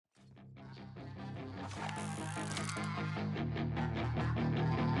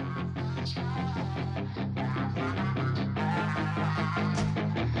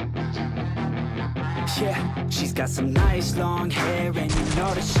Yeah, she's got some nice long hair, and you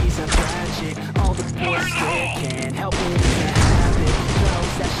know that she's a bad chick. All the boys stare, can't help it, it's a habit.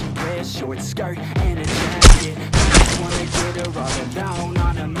 Clothes that she wears, short skirt and a jacket. I just wanna get her all alone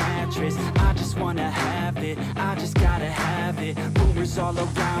on a mattress. I just wanna have it, I just gotta have it. Rumors all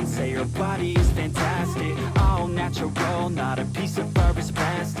around say her body is fantastic. All natural, not a piece of fur is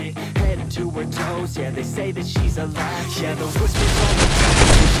plastic. Head to her toes, yeah, they say that she's a latch. Yeah, the whispers all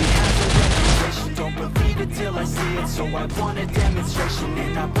around, she has a reputation. Don't believe it till I see it, so I want a demonstration.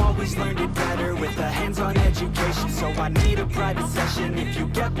 And I've always learned it better with a hands-on education. So I need a private session if you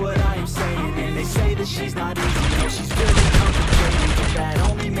get what I am saying. And they say that she's not easy, no, she's really complicated, but that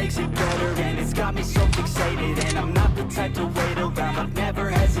only makes it better. And it's got me so fixated, and I'm not the type to wait around, I've never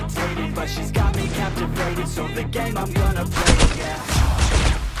hesitated. But she's got me captivated, so the game I'm gonna play, yeah.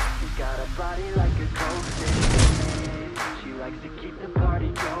 She's got a body like a coaster, she likes to keep the party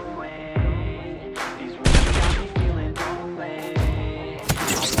going.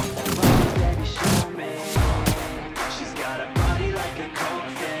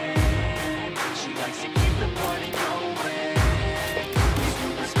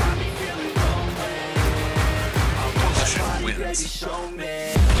 Baby, show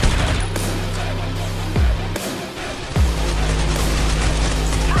me.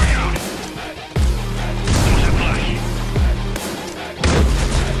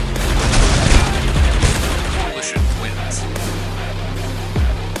 Coalition wins.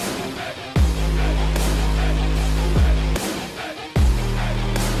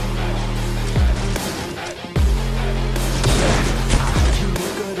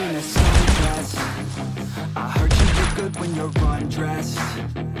 When you're undressed, I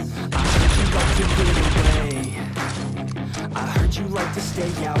heard you like to get away. I heard you like to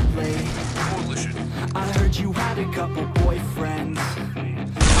stay out late. Coalition. I heard you had a couple boyfriends. I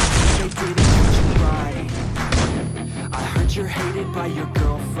heard they didn't treat you right. I heard you're hated by your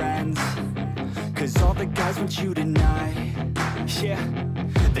girlfriends, 'cause all the guys want you tonight. Yeah,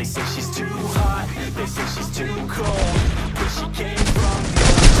 they say she's too hot, they say she's too cold. Where she came from,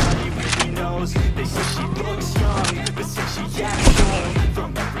 nobody really knows. They say she looks young, but say she acts old.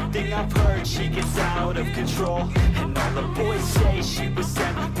 From everything I've heard, she gets out of control. And all the boys say she was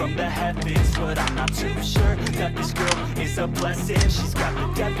sent from the heavens, but I'm not too sure that this girl is a blessing. She's got the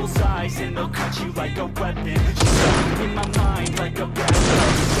devil's eyes, and they'll cut you like a weapon. She's stuck in my mind like a bad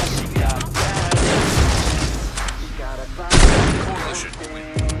girl. Yeah, she got bad. She got a bad. Coalition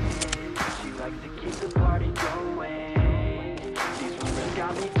wins. She likes to keep the party going. These rumors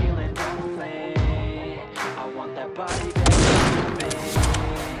got me feeling lonely. I want that body, baby. She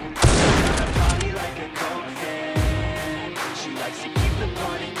got a body like a cocaine. She likes to keep the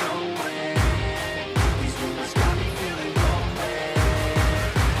party going. These rumors got me feeling lonely.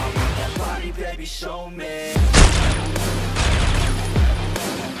 I want that body, baby, show me.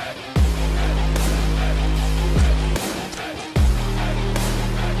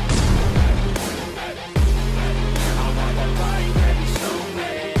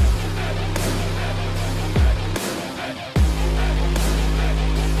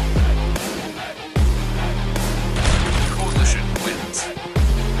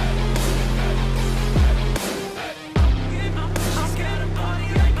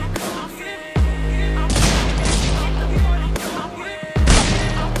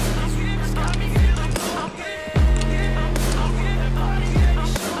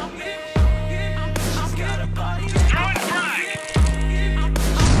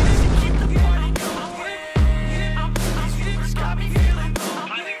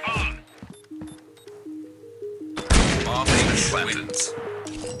 Weapons.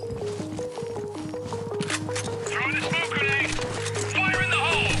 Throwing a smoke grenade. Fire in the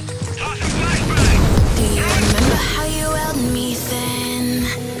hole. Tossing flashbang. Do you remember how you held me then?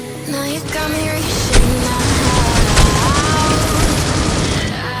 Now you got me reaching out.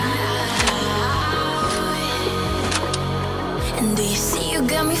 And do you see you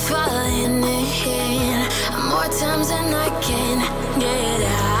got me falling in more times than I can get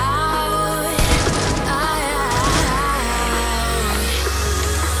out?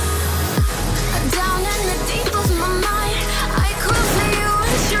 Down in the deep of my mind,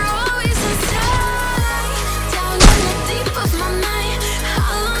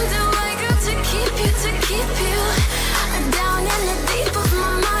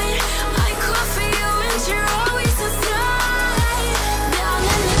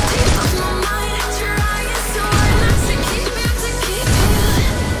 trying so hard not to keep you, to keep you.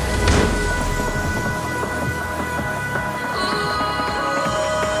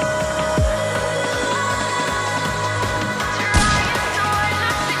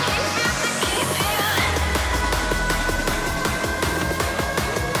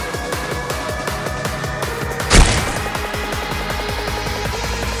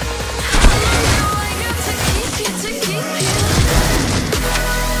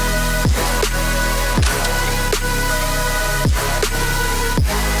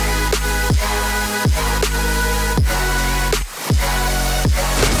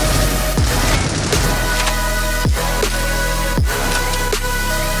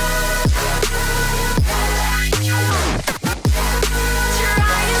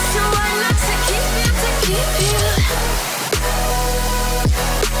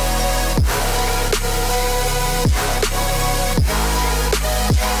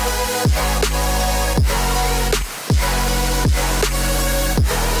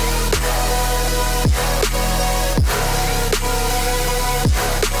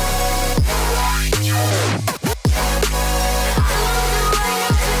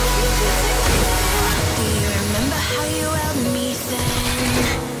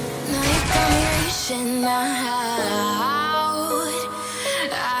 reaching my height.